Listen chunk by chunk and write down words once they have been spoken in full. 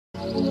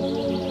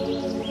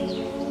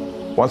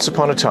Once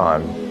upon a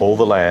time, all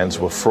the lands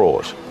were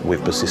fraught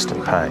with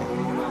persistent pain.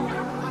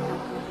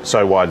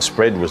 So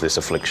widespread was this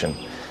affliction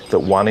that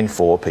 1 in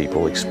 4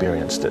 people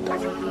experienced it.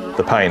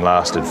 The pain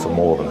lasted for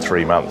more than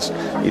 3 months.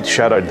 It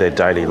shadowed their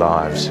daily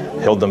lives,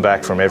 held them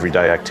back from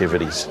everyday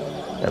activities,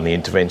 and the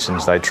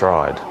interventions they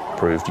tried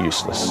proved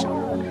useless.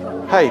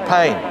 Hey,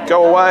 pain,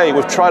 go away,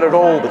 we've tried it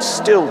all, but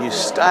still you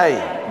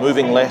stay.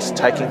 Moving less,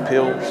 taking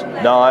pills,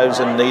 knives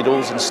and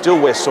needles, and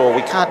still we're sore.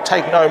 We can't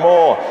take no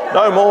more,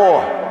 no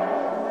more.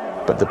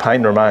 But the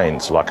pain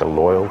remains like a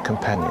loyal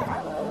companion.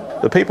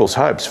 The people's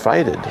hopes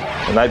faded,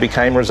 and they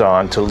became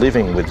resigned to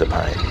living with the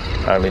pain.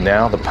 Only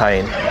now the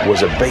pain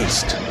was a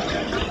beast.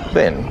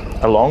 Then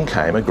along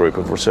came a group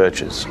of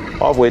researchers,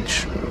 of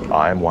which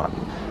I am one.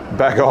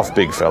 Back off,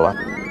 big fella.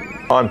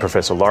 I'm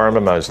Professor Lorimer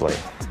Moseley,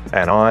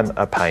 and I'm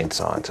a pain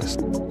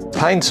scientist.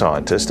 Pain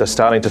scientists are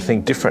starting to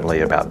think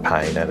differently about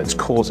pain and its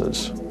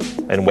causes,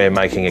 and we're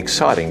making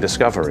exciting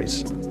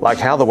discoveries, like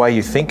how the way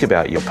you think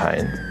about your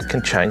pain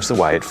can change the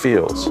way it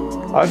feels.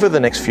 Over the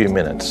next few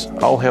minutes,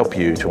 I'll help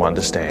you to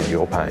understand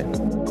your pain.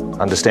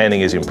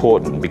 Understanding is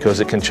important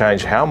because it can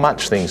change how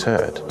much things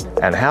hurt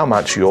and how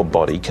much your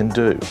body can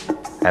do,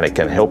 and it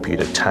can help you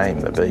to tame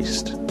the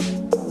beast.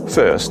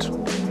 First,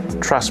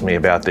 trust me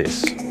about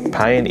this.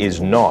 Pain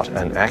is not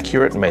an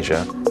accurate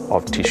measure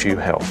of tissue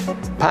health.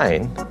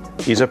 Pain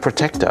is a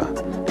protector.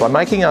 By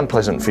making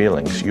unpleasant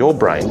feelings, your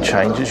brain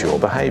changes your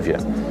behaviour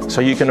so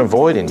you can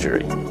avoid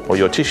injury or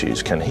your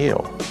tissues can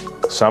heal.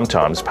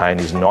 Sometimes pain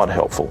is not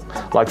helpful,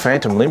 like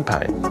phantom limb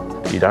pain.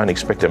 You don't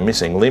expect a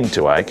missing limb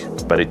to ache,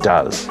 but it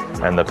does,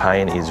 and the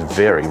pain is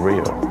very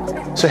real.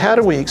 So how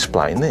do we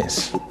explain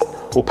this?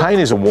 Well, pain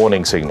is a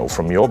warning signal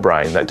from your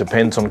brain that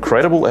depends on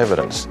credible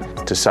evidence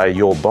to say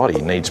your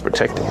body needs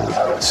protecting.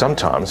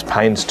 Sometimes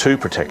pain's too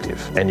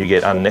protective and you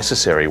get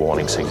unnecessary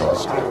warning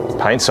signals.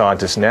 Pain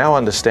scientists now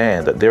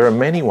understand that there are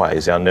many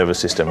ways our nervous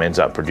system ends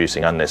up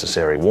producing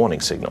unnecessary warning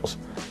signals.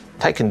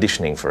 Take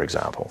conditioning, for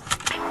example.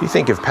 You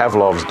think of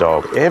Pavlov's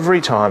dog.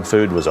 Every time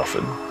food was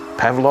offered,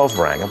 Pavlov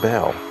rang a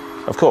bell.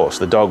 Of course,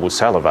 the dog would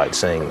salivate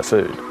seeing the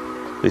food.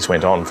 This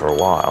went on for a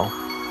while.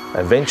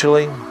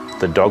 Eventually,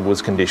 the dog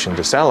was conditioned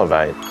to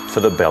salivate for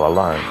the bell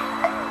alone.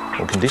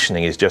 Well,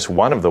 conditioning is just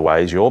one of the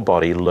ways your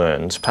body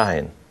learns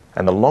pain.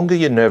 And the longer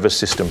your nervous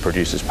system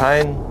produces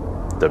pain,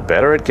 the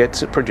better it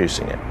gets at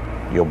producing it.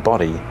 Your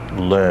body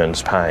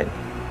learns pain.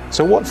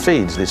 So what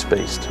feeds this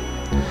beast?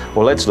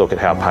 Well, let's look at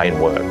how pain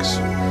works.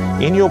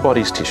 In your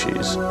body's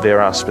tissues,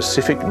 there are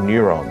specific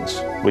neurons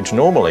which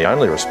normally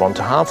only respond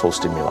to harmful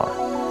stimuli,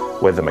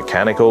 whether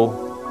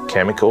mechanical,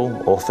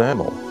 chemical, or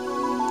thermal.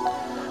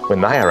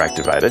 When they are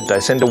activated,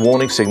 they send a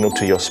warning signal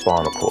to your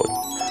spinal cord,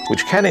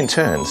 which can in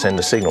turn send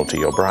a signal to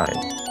your brain.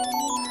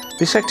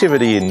 This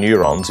activity in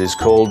neurons is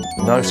called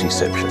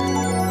nociception,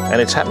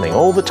 and it's happening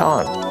all the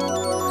time,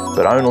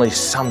 but only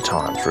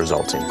sometimes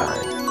results in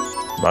pain.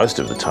 Most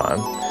of the time,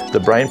 the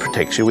brain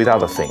protects you with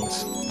other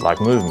things, like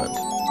movement.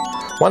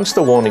 Once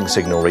the warning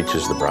signal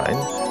reaches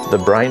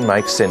the brain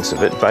makes sense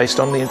of it based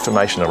on the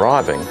information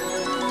arriving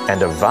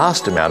and a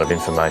vast amount of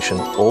information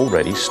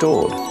already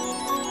stored.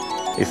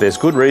 If there's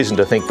good reason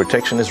to think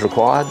protection is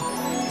required,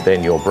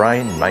 then your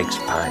brain makes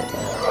pain.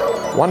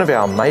 One of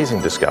our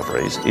amazing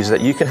discoveries is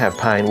that you can have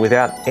pain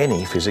without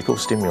any physical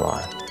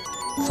stimuli.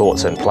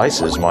 Thoughts and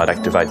places might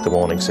activate the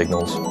warning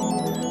signals,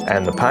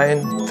 and the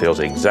pain feels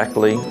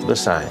exactly the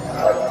same.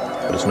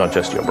 But it's not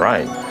just your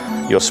brain.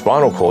 Your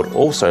spinal cord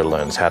also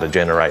learns how to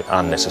generate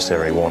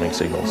unnecessary warning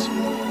signals.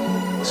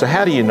 So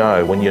how do you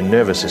know when your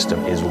nervous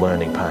system is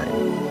learning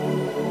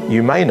pain?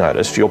 You may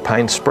notice your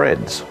pain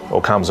spreads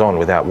or comes on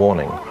without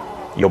warning.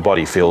 Your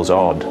body feels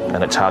odd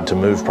and it's hard to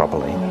move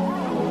properly.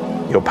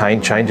 Your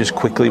pain changes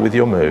quickly with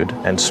your mood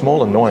and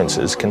small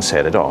annoyances can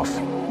set it off.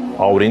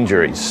 Old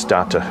injuries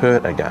start to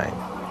hurt again.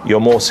 You're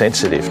more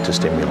sensitive to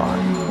stimuli,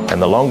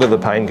 and the longer the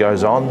pain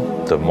goes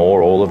on, the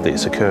more all of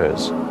this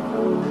occurs.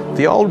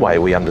 The old way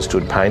we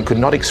understood pain could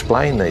not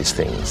explain these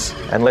things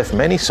and left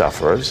many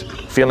sufferers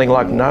feeling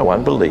like no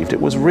one believed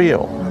it was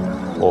real,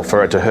 or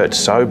for it to hurt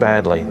so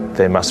badly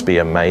there must be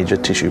a major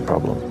tissue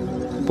problem.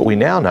 But we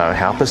now know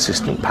how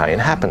persistent pain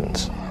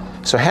happens.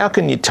 So how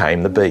can you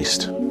tame the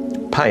beast?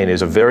 Pain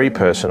is a very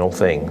personal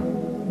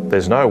thing.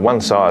 There's no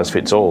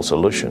one-size-fits-all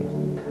solution.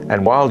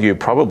 And while you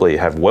probably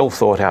have well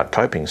thought out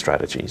coping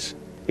strategies,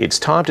 it's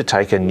time to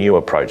take a new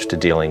approach to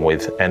dealing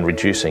with and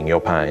reducing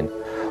your pain,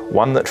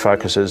 one that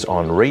focuses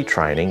on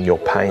retraining your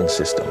pain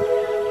system.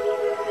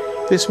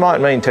 This might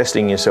mean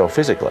testing yourself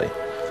physically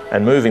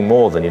and moving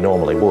more than you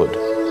normally would.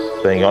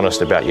 Being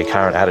honest about your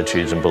current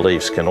attitudes and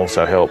beliefs can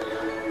also help,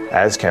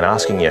 as can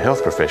asking your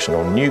health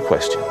professional new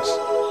questions.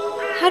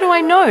 How do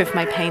I know if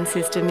my pain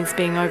system is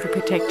being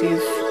overprotective?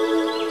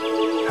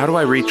 How do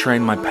I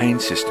retrain my pain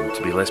system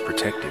to be less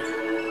protective?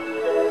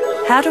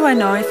 How do I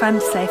know if I'm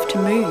safe to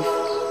move?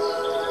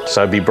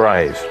 So be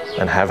brave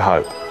and have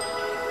hope,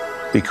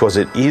 because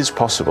it is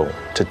possible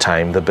to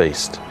tame the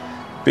beast.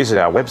 Visit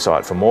our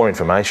website for more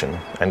information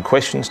and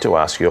questions to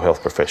ask your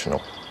health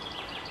professional.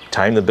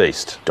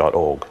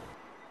 tamethebeast.org